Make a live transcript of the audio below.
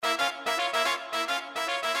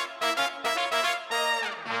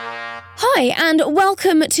Hi, and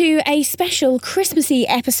welcome to a special Christmassy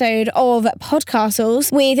episode of Podcastles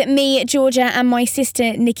with me, Georgia, and my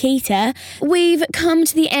sister, Nikita. We've come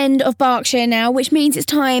to the end of Berkshire now, which means it's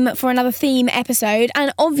time for another theme episode.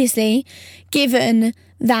 And obviously, given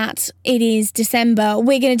that it is December,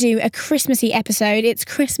 we're going to do a Christmassy episode. It's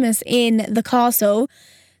Christmas in the castle.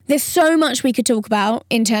 There's so much we could talk about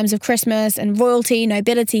in terms of Christmas and royalty,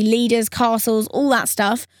 nobility, leaders, castles, all that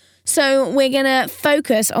stuff. So we're going to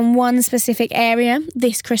focus on one specific area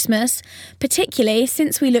this Christmas, particularly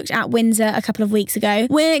since we looked at Windsor a couple of weeks ago.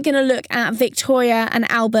 We're going to look at Victoria and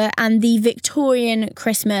Albert and the Victorian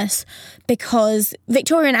Christmas, because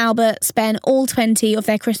Victoria and Albert spent all 20 of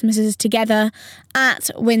their Christmases together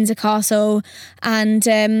at Windsor Castle, and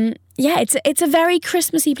it's a very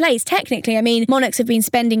Christmassy place. Technically, I mean, monarchs have been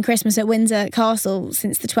spending Christmas at Windsor Castle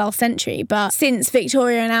since the 12th century, but since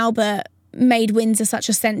Victoria and Albert made Windsor such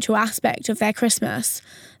a central aspect of their Christmas,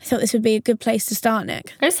 I thought this would be a good place to start,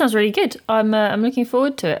 Nick. It sounds really good. I'm looking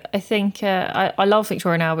forward to it. I think I love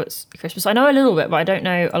Victoria and Albert's Christmas. I know a little bit, but I don't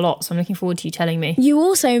know a lot, so I'm looking forward to you telling me. You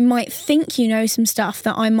also might think you know some stuff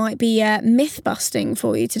that I might be myth-busting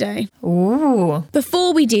for you today. Ooh.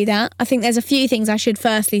 Before we do that, I think there's a few things I should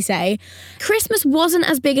firstly say. Christmas wasn't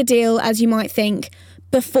as big a deal as you might think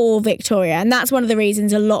before Victoria, and that's one of the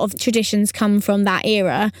reasons a lot of traditions come from that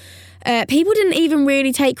era. People didn't even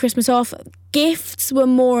really take Christmas off. Gifts were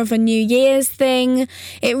more of a New Year's thing.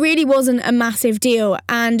 It really wasn't a massive deal.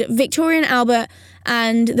 And Victoria and Albert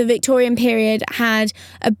and the Victorian period had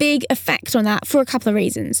a big effect on that for a couple of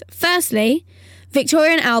reasons. Firstly,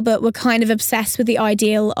 Victoria and Albert were kind of obsessed with the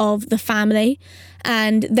ideal of the family,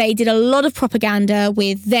 and they did a lot of propaganda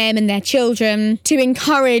with them and their children to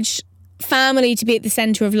encourage family to be at the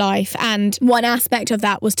centre of life, and one aspect of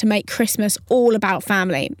that was to make Christmas all about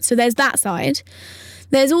family. So there's that side.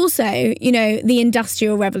 There's also, the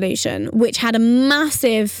Industrial Revolution, which had a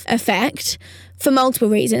massive effect for multiple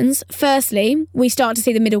reasons. Firstly, we start to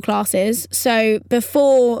see the middle classes. So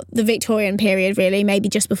before the Victorian period, really, maybe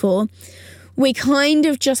just before, we kind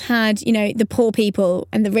of just had, the poor people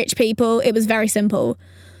and the rich people. It was very simple.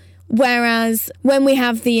 Whereas when we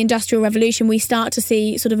have the Industrial Revolution, we start to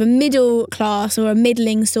see sort of a middle class, or a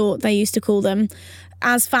middling sort, they used to call them.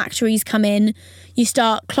 As factories come in, you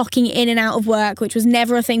start clocking in and out of work, which was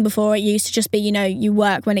never a thing before. It used to just be, you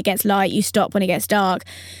work when it gets light, you stop when it gets dark.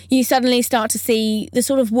 You suddenly start to see the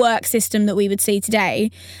sort of work system that we would see today.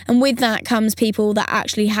 And with that comes people that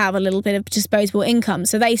actually have a little bit of disposable income.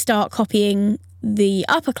 So they start copying the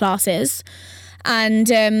upper classes, and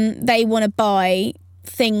they want to buy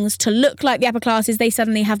things to look like the upper classes. They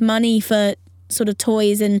suddenly have money for sort of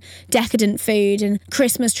toys and decadent food and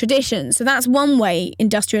Christmas traditions. So that's one way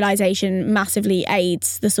industrialization massively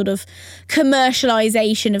aids the sort of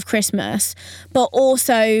commercialization of Christmas. But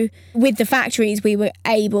also with the factories, we were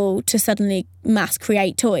able to suddenly mass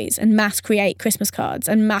create toys and mass create Christmas cards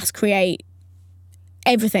and mass create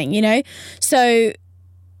everything, So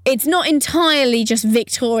it's not entirely just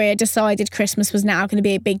Victoria decided Christmas was now going to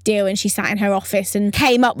be a big deal and she sat in her office and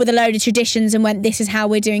came up with a load of traditions and went, this is how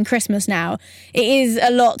we're doing Christmas now. It is a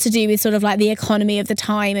lot to do with sort of like the economy of the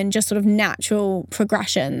time and just sort of natural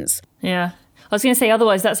progressions. Yeah. I was going to say,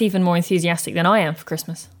 otherwise that's even more enthusiastic than I am for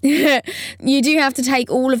Christmas. You do have to take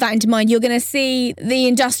all of that into mind. You're going to see the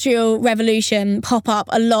Industrial Revolution pop up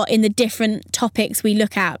a lot in the different topics we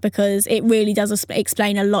look at, because it really does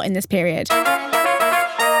explain a lot in this period.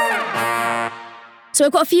 So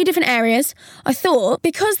I've got a few different areas. I thought,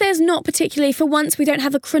 because there's not particularly, for once we don't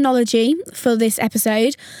have a chronology for this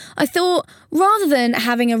episode, I thought rather than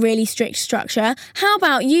having a really strict structure, how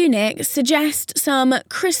about you, Nick, suggest some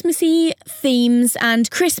Christmassy themes and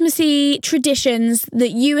Christmassy traditions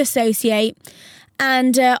that you associate,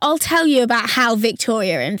 and I'll tell you about how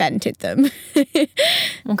Victoria invented them.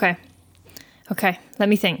 Okay. Let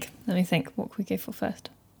me think. What can we go for first?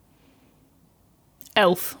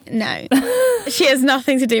 Elf. No. She has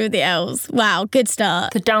nothing to do with the elves. Wow, good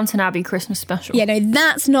start. The Downton Abbey Christmas special. Yeah, no,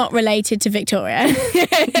 that's not related to Victoria.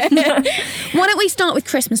 Why don't we start with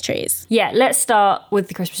Christmas trees? Yeah, let's start with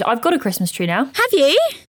the Christmas tree. I've got a Christmas tree now. Have you?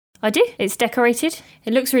 I do. It's decorated.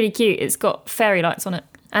 It looks really cute. It's got fairy lights on it.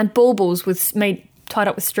 And baubles tied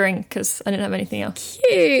up with string, because I didn't have anything else.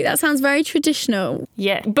 Cute. That sounds very traditional.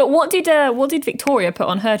 Yeah. But what did Victoria put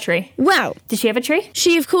on her tree? Well, did she have a tree?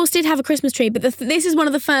 She, of course, did have a Christmas tree, but this is one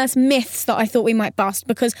of the first myths that I thought we might bust,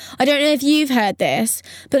 because I don't know if you've heard this,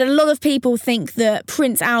 but a lot of people think that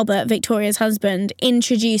Prince Albert, Victoria's husband,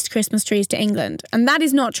 introduced Christmas trees to England, and that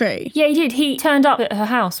is not true. Yeah, he did. He turned up at her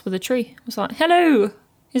house with a tree. I was like, hello.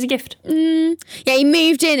 Here's a gift. Yeah, he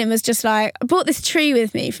moved in and was just like, I brought this tree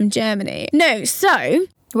with me from Germany. No, so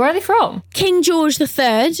Where are they from? King George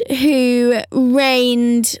III, who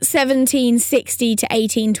reigned 1760 to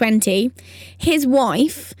 1820, his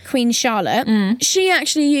wife, Queen Charlotte, she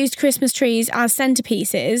actually used Christmas trees as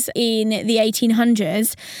centerpieces in the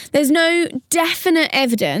 1800s. There's no definite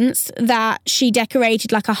evidence that she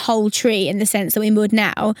decorated like a whole tree in the sense that we would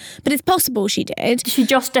now, but it's possible she did. Did she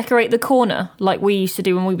just decorate the corner like we used to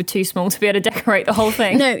do when we were too small to be able to decorate the whole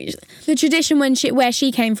thing? No, the tradition where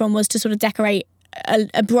she came from was to sort of decorate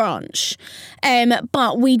a branch.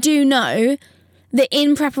 But we do know that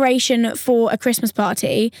in preparation for a Christmas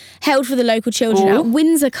party held for the local children at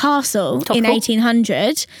Windsor Castle in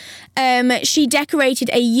 1800, she decorated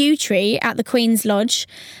a yew tree at the Queen's Lodge,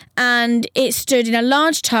 and it stood in a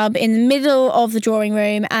large tub in the middle of the drawing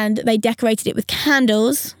room, and they decorated it with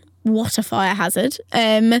candles. What a fire hazard.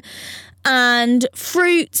 And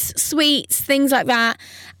fruits, sweets, things like that,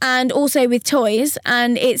 and also with toys.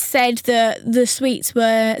 And it's said that the sweets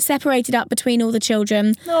were separated up between all the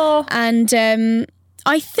children. Oh. And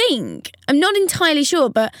I think, I'm not entirely sure,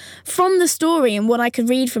 but from the story and what I could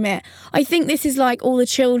read from it, I think this is like all the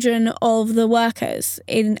children of the workers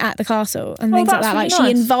at the castle and things like that. Really like nice.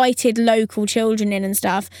 She invited local children in and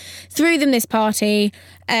stuff, threw them this party,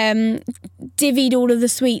 divvied all of the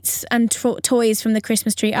sweets and toys from the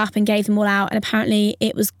Christmas tree up and gave them all out, and apparently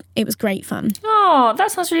it was great fun. Oh,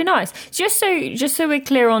 that sounds really nice. Just so we're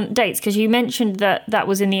clear on dates, because you mentioned that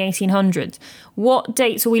was in the 1800s. What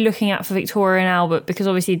dates are we looking at for Victoria and Albert? Because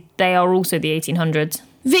obviously they are also the 1800s.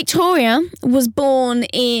 Victoria was born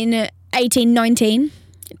in 1819,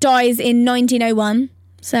 dies in 1901,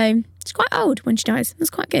 so she's quite old when she dies. That's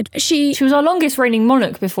quite good. She was our longest reigning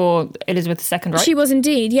monarch before Elizabeth II, right? She was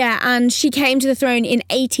indeed, yeah, and she came to the throne in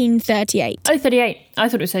 1838. Oh, 38. I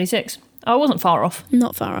thought it was 36. Oh, I wasn't far off.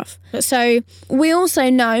 Not far off. So we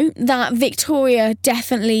also know that Victoria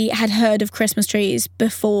definitely had heard of Christmas trees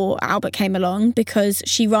before Albert came along, because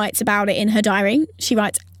she writes about it in her diary. She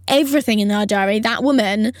writes everything in her diary. That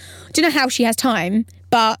woman, don't know how she has time,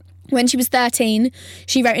 but when she was 13,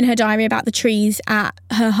 she wrote in her diary about the trees at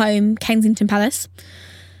her home, Kensington Palace.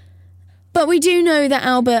 But we do know that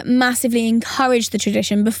Albert massively encouraged the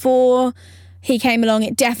tradition. Before he came along,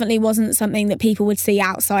 it definitely wasn't something that people would see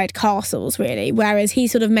outside castles, really, whereas he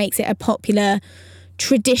sort of makes it a popular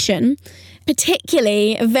tradition.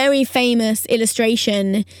 Particularly a very famous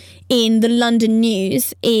illustration in the London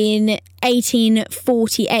News in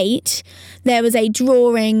 1848. There was a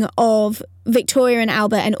drawing of Victoria and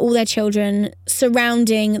Albert and all their children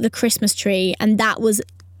surrounding the Christmas tree, and that was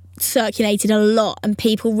circulated a lot, and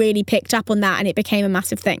people really picked up on that, and it became a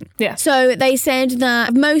massive thing. Yeah. So they said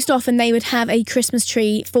that most often they would have a Christmas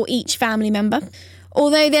tree for each family member.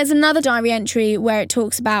 Although there's another diary entry where it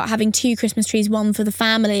talks about having 2 Christmas trees, one for the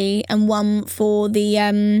family and one for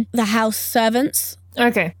the house servants.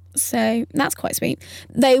 Okay. So that's quite sweet.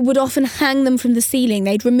 They would often hang them from the ceiling.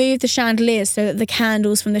 They'd remove the chandeliers so that the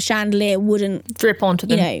candles from the chandelier wouldn't drip onto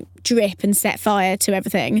them. Drip and set fire to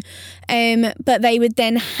everything. But they would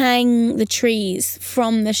then hang the trees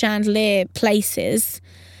from the chandelier places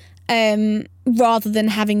rather than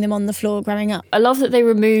having them on the floor growing up. I love that they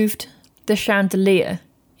removed the chandelier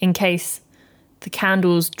in case the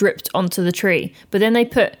candles dripped onto the tree. But then they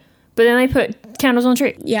put candles on the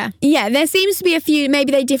tree. Yeah. There seems to be a few.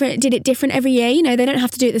 Maybe they did it different every year. They don't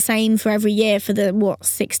have to do it the same for every year for the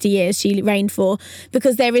 60 years she reigned for,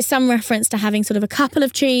 because there is some reference to having sort of a couple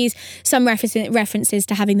of trees, some references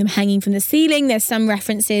to having them hanging from the ceiling. There's some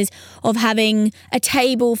references of having a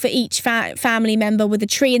table for each family member with a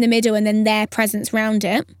tree in the middle and then their presents round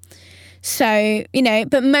it. So,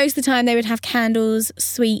 but most of the time they would have candles,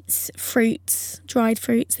 sweets, fruits, dried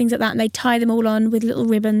fruits, things like that, and they'd tie them all on with little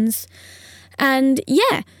ribbons. And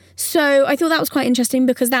so I thought that was quite interesting,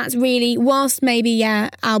 because that's really, whilst maybe,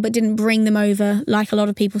 Albert didn't bring them over like a lot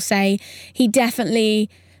of people say, he definitely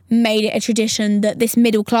made it a tradition that this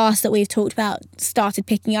middle class that we've talked about started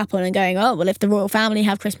picking up on and going, oh, well, if the royal family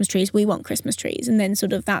have Christmas trees, we want Christmas trees. And then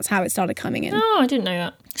sort of that's how it started coming in. Oh, I didn't know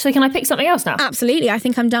that. So can I pick something else now? Absolutely. I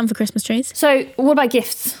think I'm done for Christmas trees. So what about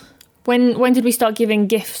gifts? When did we start giving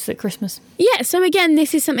gifts at Christmas? Yeah, so again,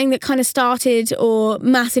 this is something that kind of started or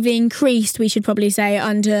massively increased, we should probably say,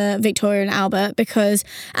 under Victoria and Albert, because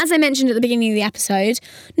as I mentioned at the beginning of the episode,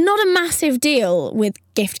 not a massive deal with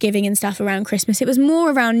gift giving and stuff around Christmas. It was more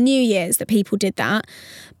around New Year's that people did that.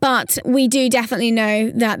 But we do definitely know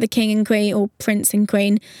that the King and Queen, or Prince and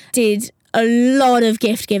Queen, did a lot of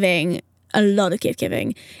gift giving.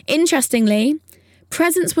 Interestingly,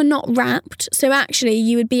 presents were not wrapped, so actually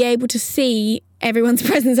you would be able to see everyone's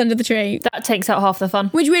presents under the tree. That takes out half the fun.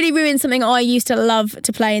 Which really ruins something I used to love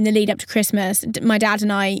to play in the lead up to Christmas. My dad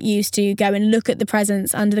and I used to go and look at the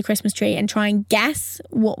presents under the Christmas tree and try and guess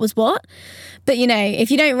what was what. But, you know,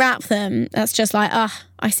 if you don't wrap them, that's just like,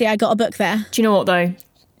 I see I got a book there. Do you know what, though?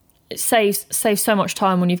 It saves so much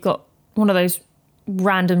time when you've got one of those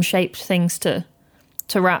random shaped things to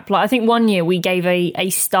wrap. Like, I think one year we gave a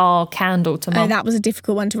star candle to Mum. Oh, that was a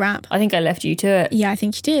difficult one to wrap. I think I left you to it. Yeah, I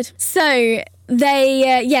think you did. So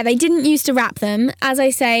they didn't used to wrap them. As I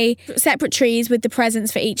say, separate trees with the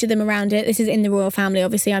presents for each of them around it. This is in the royal family,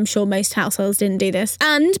 obviously. I'm sure most households didn't do this.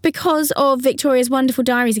 And because of Victoria's wonderful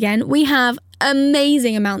diaries again, we have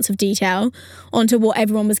amazing amounts of detail onto what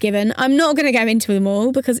everyone was given. I'm not going to go into them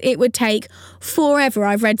all because it would take forever.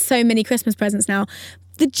 I've read so many Christmas presents now.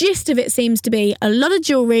 The gist of it seems to be a lot of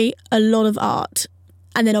jewellery, a lot of art,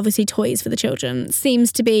 and then obviously toys for the children.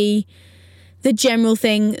 Seems to be the general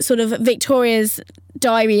thing. Sort of Victoria's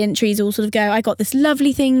diary entries all sort of go, I got this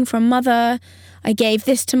lovely thing from Mother, I gave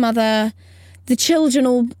this to Mother, the children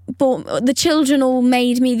all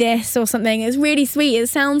made me this or something. It's really sweet. It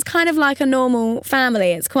sounds kind of like a normal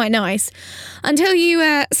family. It's quite nice. Until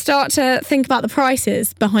you start to think about the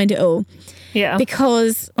prices behind it all. Yeah.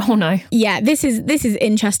 Because oh no. Yeah, this is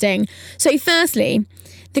interesting. So firstly,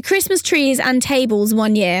 the Christmas trees and tables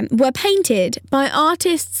one year were painted by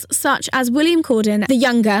artists such as William Corden the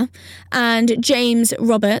Younger and James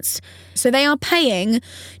Roberts. So they are paying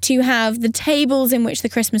to have the tables in which the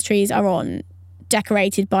Christmas trees are on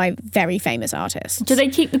decorated by very famous artists. Do they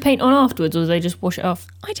keep the paint on afterwards or do they just wash it off?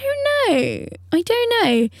 I don't know.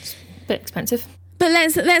 It's a bit expensive. But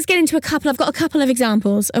let's get into I've got a couple of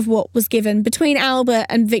examples of what was given between Albert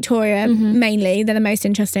and Victoria, mainly. They're the most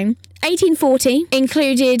interesting. 1840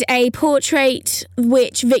 included a portrait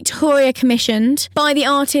which Victoria commissioned by the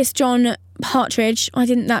artist John Partridge.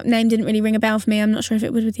 That name didn't really ring a bell for me. I'm not sure if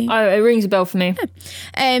it would with you. Oh, it rings a bell for me.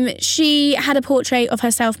 Yeah. She had a portrait of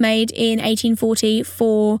herself made in 1840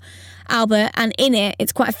 for Albert, and in it,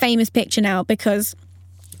 it's quite a famous picture now because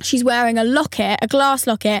she's wearing a glass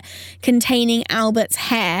locket containing Albert's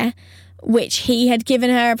hair, which he had given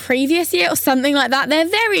her a previous year or something like that. They're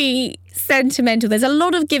very sentimental. There's a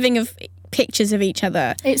lot of giving of pictures of each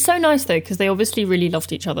other. It's so nice, though, because they obviously really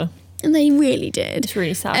loved each other. And they really did. It's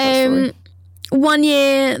really sad, that story. One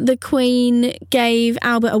year, the Queen gave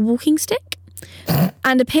Albert a walking stick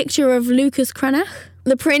and a picture of Lucas Cranach.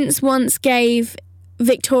 The Prince once gave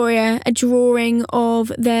Victoria a drawing of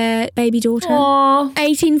their baby daughter. Aww.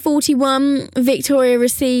 1841, Victoria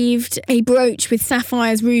received a brooch with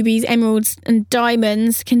sapphires, rubies, emeralds and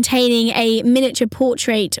diamonds containing a miniature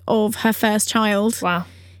portrait of her first child. Wow.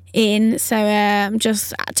 So I'm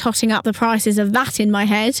just totting up the prices of that in my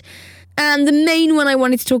head. And the main one I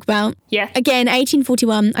wanted to talk about, again,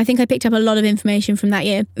 1841, I think I picked up a lot of information from that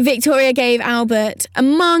year. Victoria gave Albert,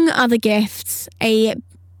 among other gifts, a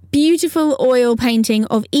beautiful oil painting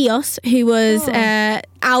of Eos, who was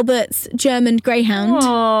Albert's German greyhound.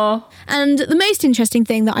 Aww. And the most interesting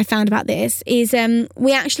thing that I found about this is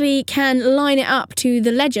we actually can line it up to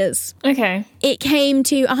the ledgers. Okay. It came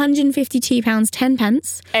to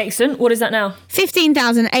 £152.10. Excellent. What is that now?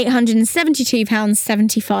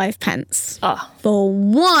 £15,872.75. For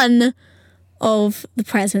one of the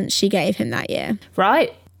presents she gave him that year.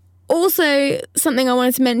 Right. Also, something I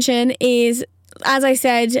wanted to mention is, as I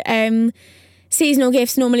said, seasonal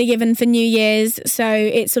gifts normally given for New Year's, so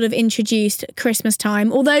it sort of introduced Christmas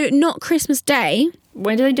time, although not Christmas Day.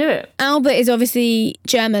 When do they do it? Albert is obviously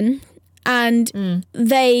German, and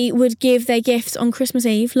they would give their gifts on Christmas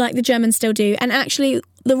Eve, like the Germans still do. And actually,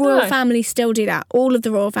 the royal family still do that. All of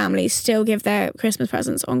the royal families still give their Christmas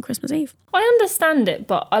presents on Christmas Eve. I understand it,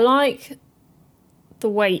 but I like the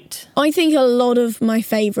wait. I think a lot of my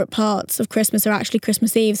favourite parts of Christmas are actually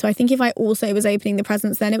Christmas Eve, so I think if I also was opening the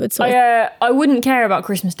presents then it would sort of... I wouldn't care about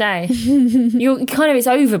Christmas Day. It's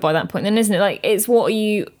over by that point then, isn't it? Like, it's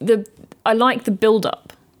I like the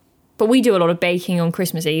build-up. But we do a lot of baking on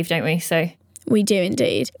Christmas Eve, don't we? So... We do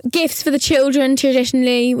indeed. Gifts for the children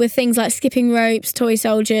traditionally with things like skipping ropes, toy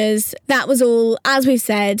soldiers. That was all, as we've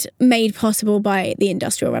said, made possible by the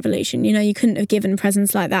Industrial Revolution. You know, you couldn't have given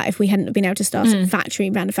presents like that if we hadn't been able to start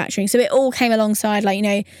factory manufacturing. So it all came alongside, like, you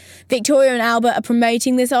know, Victoria and Albert are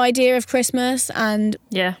promoting this idea of Christmas and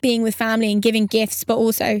being with family and giving gifts, but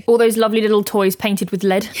also... all those lovely little toys painted with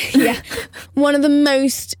lead. Yeah. One of the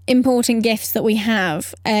most important gifts that we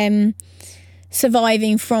have...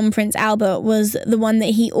 surviving from Prince Albert was the one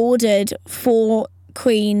that he ordered for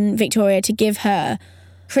Queen Victoria to give her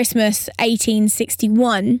Christmas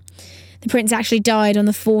 1861. The prince actually died on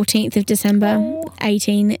the 14th of December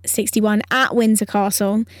 1861 at Windsor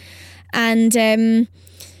Castle. And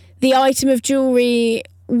the item of jewellery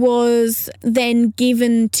was then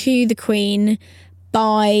given to the Queen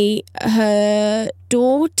by her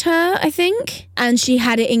daughter, I think. And she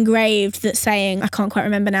had it engraved that saying, I can't quite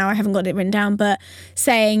remember now, I haven't got it written down, but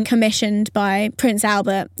saying commissioned by Prince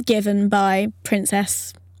Albert, given by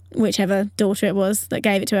Princess, whichever daughter it was that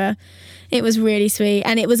gave it to her. It was really sweet.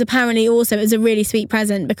 And it was apparently also, it was a really sweet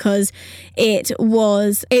present because it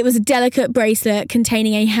was a delicate bracelet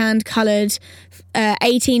containing a hand-coloured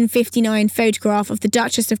 1859 photograph of the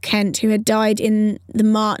Duchess of Kent, who had died in the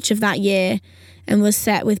March of that year, and was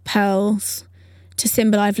set with pearls to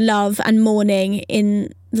symbolise love and mourning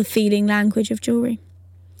in the feeling language of jewellery.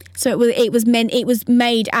 So it was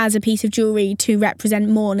made as a piece of jewellery to represent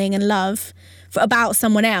mourning and love about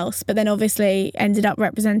someone else, but then obviously ended up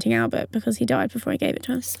representing Albert because he died before he gave it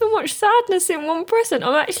to us. So much sadness in one present.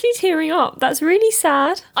 I'm actually tearing up. That's really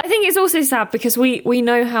sad. I think it's also sad because we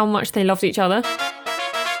know how much they loved each other.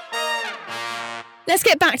 Let's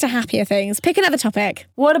get back to happier things. Pick another topic.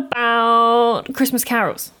 What about Christmas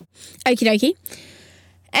carols? Okie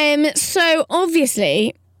dokie. So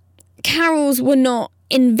obviously, carols were not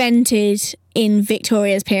invented in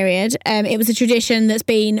Victoria's period. It was a tradition that's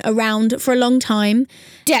been around for a long time.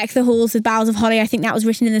 Deck the halls with boughs of holly. I think that was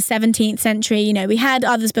written in the 17th century. You know, we had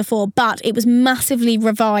others before, but it was massively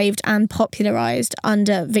revived and popularised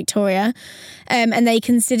under Victoria. And they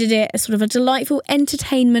considered it a sort of a delightful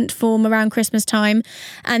entertainment form around Christmas time.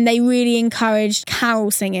 And they really encouraged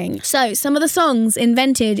carol singing. So some of the songs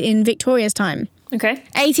invented in Victoria's time. Okay.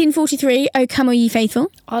 1843, O Come All Ye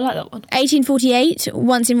Faithful. I like that one. 1848,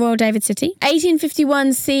 Once in Royal David City.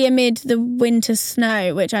 1851, See Amid the Winter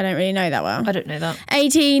Snow, which I don't really know that well. I don't know that.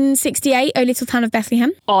 1868, O Little Town of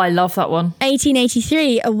Bethlehem. Oh, I love that one.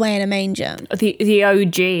 1883, Away in a Manger. The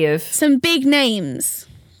OG of... Some big names,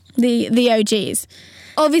 the OGs.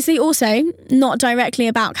 Obviously also not directly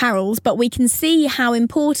about carols, but we can see how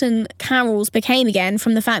important carols became again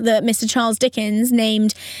from the fact that Mr. Charles Dickens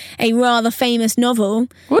named a rather famous novel,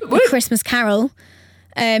 A Christmas Carol,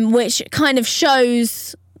 which kind of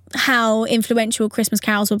shows how influential Christmas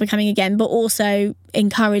carols were becoming again, but also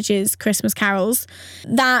encourages Christmas carols.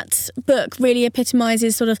 That book really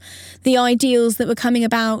epitomises sort of the ideals that were coming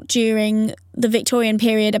about during the Victorian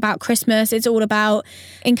period about Christmas. It's all about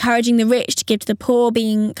encouraging the rich to give to the poor,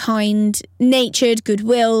 being kind-natured,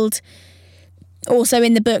 good-willed. Also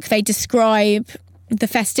in the book, they describe the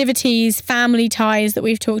festivities, family ties that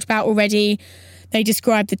we've talked about already. They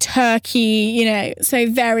describe the turkey, you know, so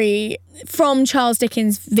very... From Charles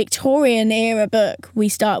Dickens' Victorian era book, we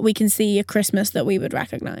can see a Christmas that we would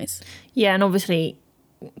recognise. Yeah, and obviously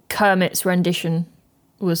Kermit's rendition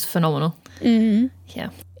was phenomenal. Mm-hmm. Yeah.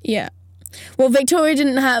 Yeah. Well,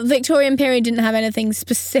 Victorian period didn't have anything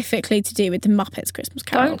specifically to do with the Muppets Christmas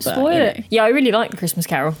Carol. Don't spoil it. Yeah, I really like the Christmas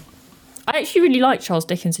Carol. I actually really like Charles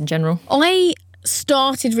Dickens in general. I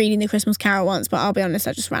started reading the Christmas Carol once, but I'll be honest,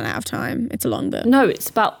 I just ran out of time. It's a long book. No,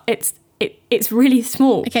 it's really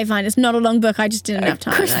small. Okay, fine. It's not a long book. I just didn't have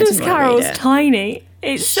time. Christmas Carol's tiny.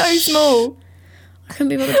 It's so small. I couldn't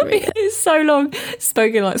be bothered to read it. It's so long.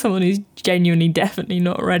 Spoken like someone who's genuinely, definitely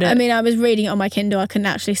not read it. I mean, I was reading it on my Kindle. I couldn't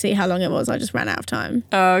actually see how long it was. I just ran out of time.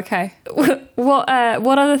 Oh, okay. What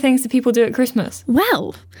other things do people do at Christmas?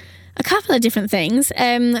 Well, a couple of different things.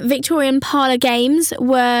 Victorian parlour games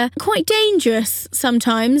were quite dangerous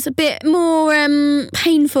sometimes, a bit more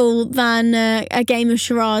painful than a game of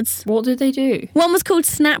charades. What did they do? One was called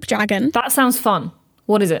Snapdragon. That sounds fun.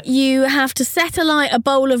 What is it? You have to set alight a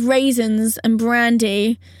bowl of raisins and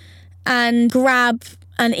brandy and grab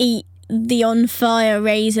and eat the on-fire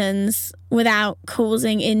raisins without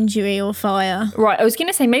causing injury or fire. Right, I was going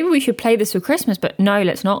to say maybe we should play this for Christmas, but no,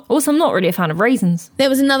 let's not. Also, I'm not really a fan of raisins. There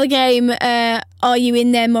was another game, Are You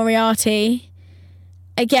In There, Moriarty?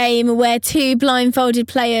 A game where two blindfolded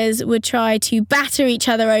players would try to batter each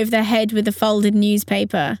other over the head with a folded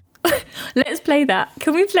newspaper. Let's play that.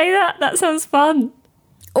 Can we play that? That sounds fun.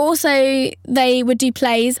 Also, they would do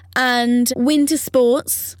plays and winter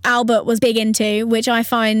sports Albert was big into, which I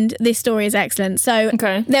find this story is excellent. So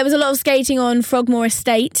There was a lot of skating on Frogmore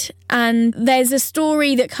Estate, and there's a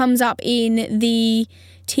story that comes up in the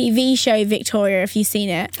TV show Victoria, if you've seen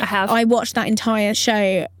it. I have. I watched that entire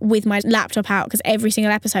show with my laptop out because every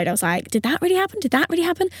single episode I was like, did that really happen? Did that really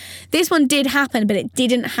happen? This one did happen, but it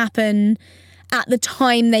didn't happen at the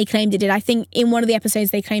time they claimed it did. I think in one of the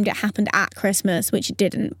episodes they claimed it happened at Christmas, which it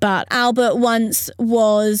didn't. But Albert once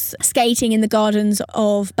was skating in the gardens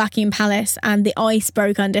of Buckingham Palace and the ice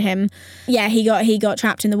broke under him. Yeah, he got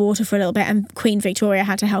trapped in the water for a little bit and Queen Victoria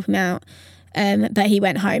had to help him out. But he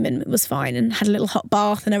went home and was fine and had a little hot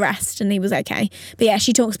bath and a rest and he was okay. But yeah,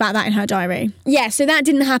 she talks about that in her diary. Yeah, so that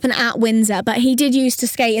didn't happen at Windsor, but he did used to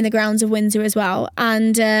skate in the grounds of Windsor as well.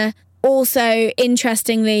 And also,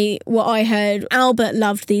 interestingly, what I heard, Albert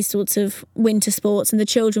loved these sorts of winter sports and the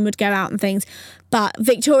children would go out and things. But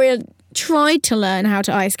Victoria tried to learn how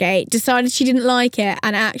to ice skate, decided she didn't like it,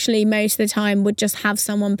 and actually most of the time would just have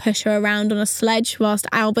someone push her around on a sledge whilst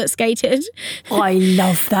Albert skated. I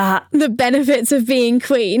love that. The benefits of being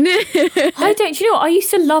queen. Do you know what? I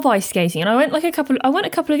used to love ice skating, and I went a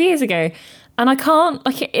couple of years ago, and I can't,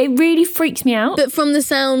 it really freaks me out. But from the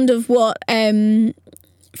sound of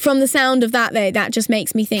that, though, that just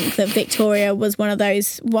makes me think that Victoria was one of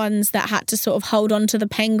those ones that had to sort of hold on to the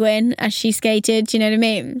penguin as she skated. Do you know what I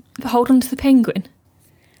mean? Hold on to the penguin?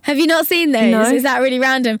 Have you not seen those? No. Is that really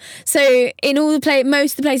random? So in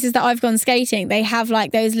most of the places that I've gone skating, they have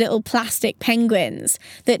like those little plastic penguins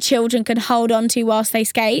that children can hold on to whilst they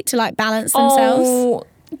skate to like balance themselves. Oh,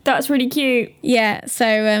 that's really cute. Yeah. So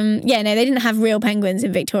no, they didn't have real penguins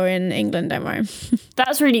in Victorian England. Don't worry.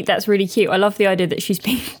 That's really cute. I love the idea that she's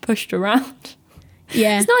being pushed around.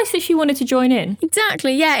 Yeah. It's nice that she wanted to join in.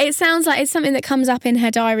 Exactly. Yeah. It sounds like it's something that comes up in her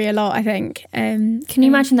diary a lot, I think. Can you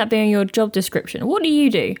imagine that being your job description? What do you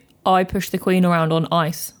do? I push the Queen around on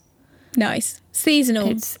ice. Nice.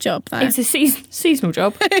 Seasonal job, that. It's a seasonal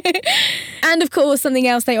job. And of course, something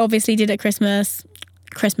else they obviously did at Christmas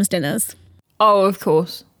dinners. Oh, of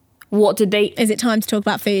course. What did they... Is it time to talk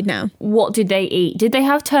about food now? What did they eat? Did they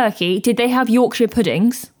have turkey? Did they have Yorkshire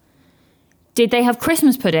puddings? Did they have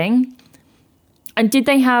Christmas pudding? And did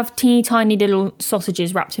they have teeny tiny little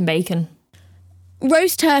sausages wrapped in bacon?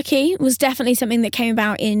 Roast turkey was definitely something that came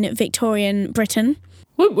about in Victorian Britain.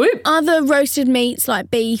 Whoop, whoop. Other roasted meats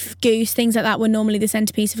like beef, goose, things like that were normally the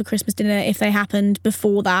centrepiece of a Christmas dinner if they happened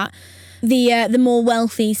before that. The more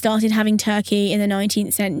wealthy started having turkey in the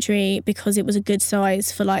 19th century because it was a good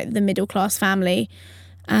size for like the middle class family.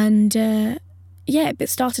 And it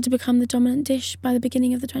started to become the dominant dish by the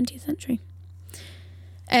beginning of the 20th century.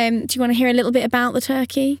 Do you want to hear a little bit about the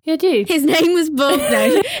turkey? Yeah, I do. His name was Bob.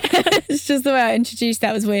 No, it's just the way I introduced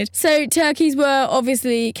that was weird. So turkeys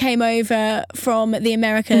came over from the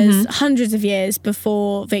Americas hundreds of years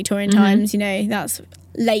before Victorian times. You know, that's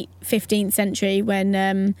late 15th century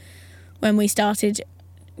when we started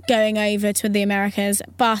going over to the Americas.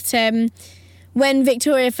 But when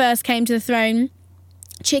Victoria first came to the throne,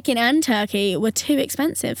 chicken and turkey were too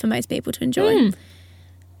expensive for most people to enjoy.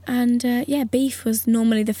 And beef was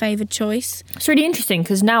normally the favoured choice. It's really interesting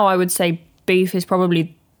because now I would say beef is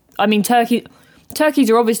probably... I mean, turkeys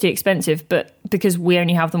are obviously expensive, but because we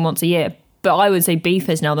only have them once a year. But I would say beef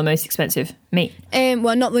is now the most expensive meat.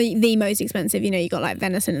 Well, not the most expensive. You know, you got like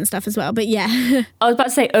venison and stuff as well. But yeah. I was about to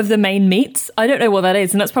say of the main meats. I don't know what that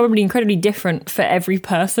is. And that's probably incredibly different for every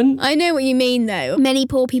person. I know what you mean, though. Many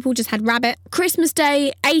poor people just had rabbit. Christmas Day,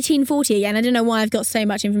 1840 again. I don't know why I've got so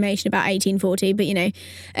much information about 1840, but, you know,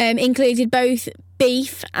 included both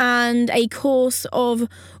beef and a course of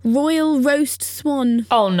royal roast swan.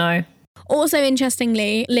 Oh, no. Also,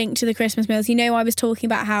 interestingly, linked to the Christmas meals, you know, I was talking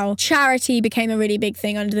about how charity became a really big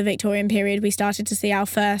thing under the Victorian period. We started to see our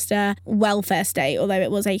first welfare state, although it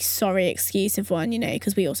was a sorry excuse of one, you know,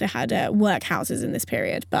 because we also had workhouses in this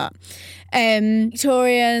period. But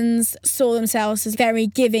Victorians saw themselves as very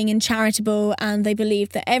giving and charitable, and they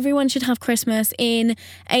believed that everyone should have Christmas. In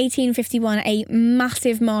 1851, a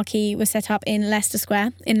massive marquee was set up in Leicester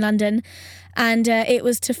Square in London. And it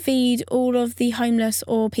was to feed all of the homeless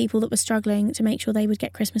or people that were struggling to make sure they would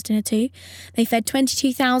get Christmas dinner too. They fed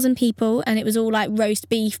 22,000 people, and it was all like roast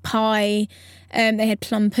beef, pie. They had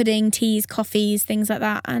plum pudding, teas, coffees, things like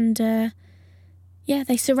that. And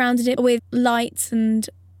they surrounded it with lights and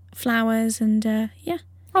flowers and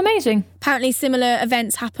Amazing. Apparently similar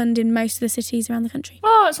events happened in most of the cities around the country.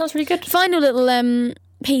 Oh, that sounds really good. Final little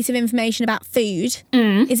piece of information about food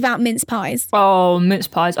is about mince pies. Oh, mince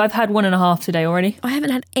pies. I've had 1.5 today already. I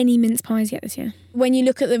haven't had any mince pies yet this year. When you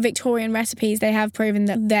look at the Victorian recipes, they have proven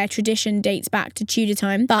that their tradition dates back to Tudor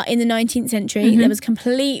time. But in the 19th century, there was a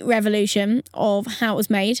complete revolution of how it was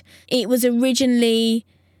made. It was originally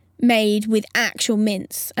made with actual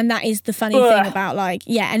mince, and that is the funny thing about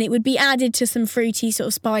and it would be added to some fruity sort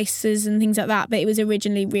of spices and things like that, but it was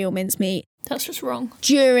originally real mince meat. That's just wrong.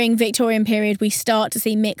 During Victorian period, we start to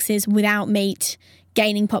see mixes without meat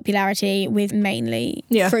gaining popularity with mainly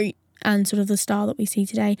fruit and sort of the style that we see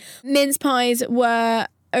today. Mince pies were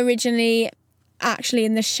originally actually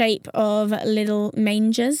in the shape of little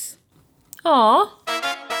mangers. Aww.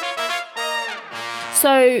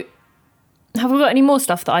 So Have we got any more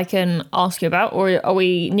stuff that I can ask you about, or are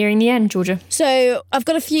we nearing the end, Georgia? So I've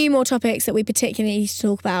got a few more topics that we particularly need to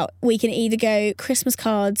talk about. We can either go Christmas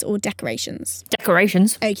cards or decorations.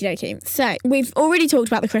 Decorations. Okie dokie. So we've already talked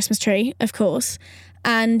about the Christmas tree, of course,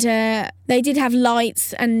 and they did have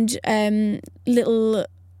lights and little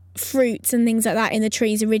fruits and things like that in the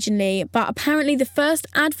trees originally, but apparently the first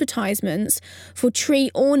advertisements for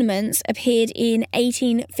tree ornaments appeared in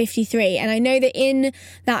 1853. And I know that in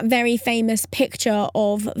that very famous picture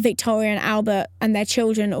of Victoria and Albert and their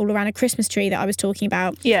children all around a Christmas tree that I was talking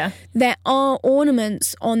about, Yeah. there are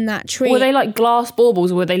ornaments on that tree. Were they like glass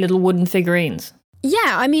baubles, or were they little wooden figurines? Yeah,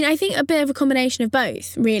 I mean, I think a bit of a combination of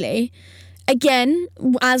both, really. Again,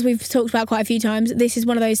 as we've talked about quite a few times, this is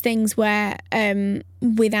one of those things where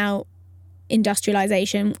without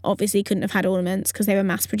industrialisation, obviously couldn't have had ornaments because they were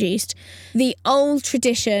mass produced. The old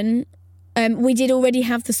tradition, we did already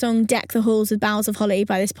have the song Deck the Halls with Boughs of Holly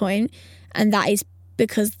by this point, and that is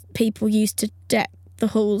because people used to deck the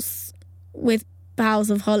halls with boughs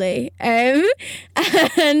of holly. And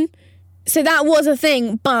so that was a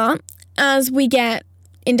thing, but as we get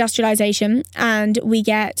industrialisation and we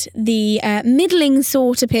get the middling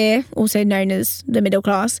sort appear, also known as the middle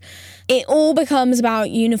class, it all becomes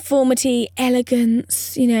about uniformity,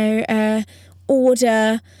 elegance,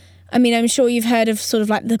 order. I mean, I'm sure you've heard of sort of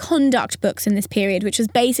like the conduct books in this period, which was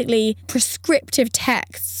basically prescriptive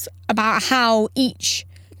texts about how each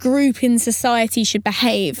group in society should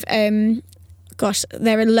behave. Gosh,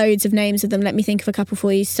 there are loads of names of them. Let me think of a couple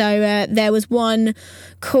for you. So there was one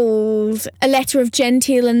called A Letter of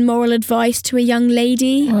Genteel and Moral Advice to a Young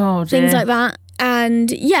Lady. Oh, dear. Things like that. And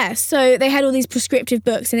yeah, so they had all these prescriptive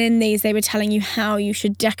books, and in these they were telling you how you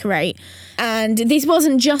should decorate. And this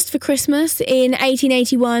wasn't just for Christmas. In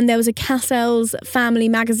 1881, there was a Cassell's Family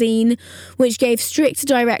magazine, which gave strict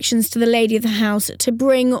directions to the lady of the house to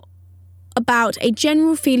bring about a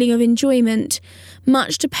general feeling of enjoyment.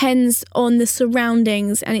 Much depends on the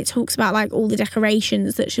surroundings, and it talks about like all the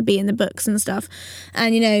decorations that should be in the books and stuff.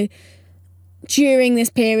 And during this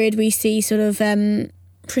period we see sort of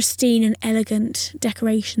pristine and elegant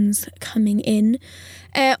decorations coming in.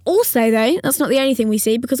 Also though, that's not the only thing we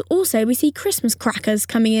see, because also we see Christmas crackers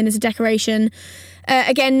coming in as a decoration.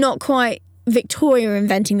 Again, not quite Victoria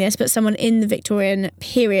inventing this, but someone in the Victorian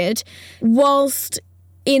period. Whilst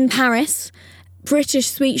in Paris, British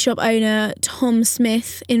sweet shop owner Tom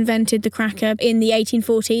Smith invented the cracker in the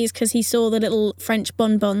 1840s because he saw the little French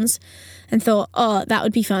bonbons and thought, oh, that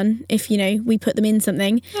would be fun if, we put them in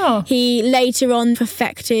something. Oh. He later on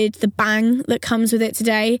perfected the bang that comes with it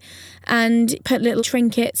today and put little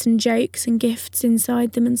trinkets and jokes and gifts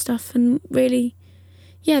inside them and stuff, and really,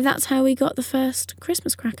 yeah, that's how we got the first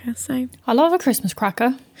Christmas cracker. So I love a Christmas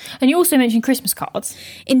cracker. And you also mentioned Christmas cards.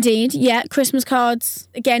 Indeed, yeah, Christmas cards.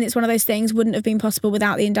 Again, it's one of those things wouldn't have been possible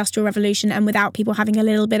without the Industrial Revolution and without people having a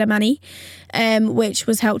little bit of money, which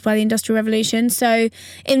was helped by the Industrial Revolution. So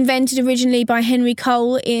invented originally by Henry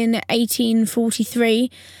Cole in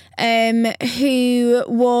 1843, who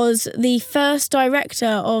was the first director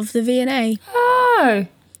of the V&A. Oh.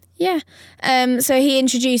 Yeah. So he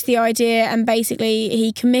introduced the idea, and basically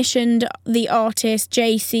he commissioned the artist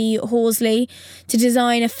J.C. Horsley to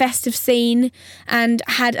design a festive scene and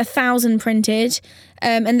had 1,000 printed.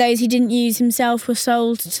 And those he didn't use himself were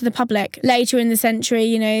sold to the public. Later in the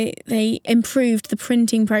century, they improved the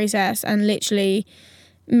printing process and literally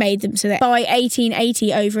made them so that by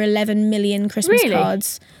 1880, over 11 million Christmas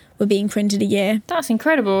cards were being printed a year. That's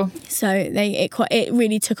incredible. So it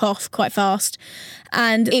really took off quite fast.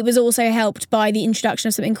 And it was also helped by the introduction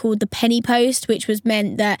of something called the penny post, which was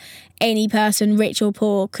meant that any person, rich or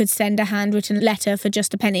poor, could send a handwritten letter for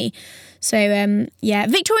just a penny. So,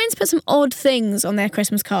 Victorians put some odd things on their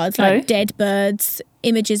Christmas cards, like dead birds,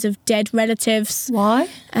 images of dead relatives. Why?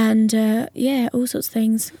 And, all sorts of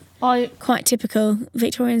things. Quite typical.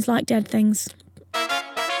 Victorians like dead things.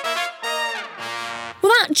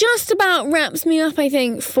 Well, that just about wraps me up, I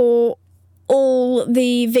think, for all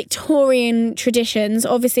the Victorian traditions.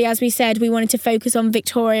 Obviously, as we said, we wanted to focus on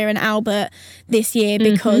Victoria and Albert this year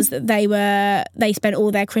because they spent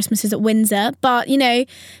all their Christmases at Windsor. But,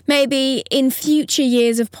 maybe in future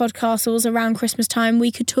years of Podcastles around Christmas time,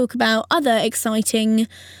 we could talk about other exciting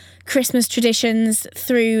Christmas traditions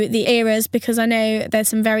through the eras, because I know there's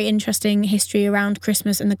some very interesting history around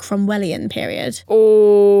Christmas in the Cromwellian period.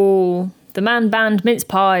 Oh, the man banned mince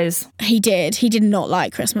pies. He did. He did not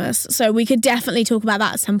like Christmas. So we could definitely talk about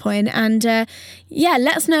that at some point. And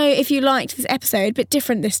let us know if you liked this episode, but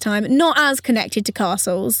different this time. Not as connected to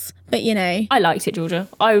castles, but I liked it, Georgia.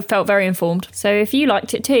 I felt very informed. So if you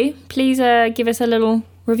liked it too, please give us a little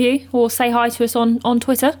review or say hi to us on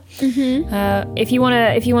Twitter. If you want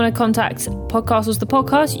to contact Podcastles the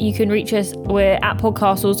podcast, you can reach us. We're at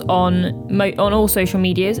Podcastles on all social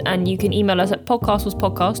medias, and you can email us at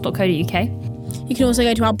podcastlespodcast.co.uk. You can also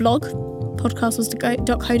go to our blog,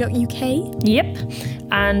 podcastles.co.uk. Yep.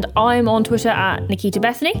 And I'm on Twitter at Nikita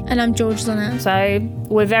Bethany. And I'm George Zonner. So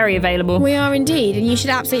we're very available. We are indeed. And you should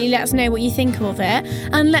absolutely let us know what you think of it.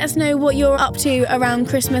 And let us know what you're up to around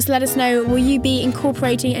Christmas. Let us know, will you be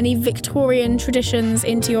incorporating any Victorian traditions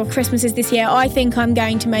into your Christmases this year? I think I'm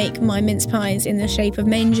going to make my mince pies in the shape of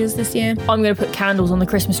mangers this year. I'm going to put candles on the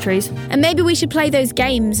Christmas trees. And maybe we should play those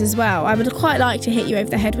games as well. I would quite like to hit you over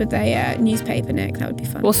the head with a newspaper, Nick. That would be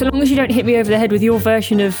fun. Well, so long as you don't hit me over the head with your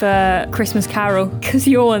version of Christmas Carol, because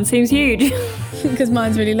your one seems huge. Because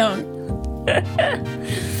mine's really long.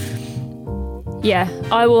 Yeah,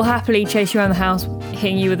 I will happily chase you around the house,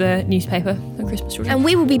 hitting you with a newspaper on Christmas tree. And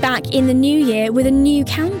we will be back in the new year with a new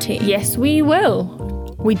county. Yes, we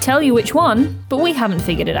will. We'd tell you which one, but we haven't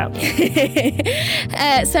figured it out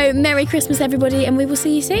yet. So Merry Christmas, everybody, and we will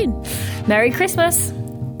see you soon. Merry Christmas.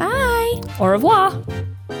 Bye. Au revoir.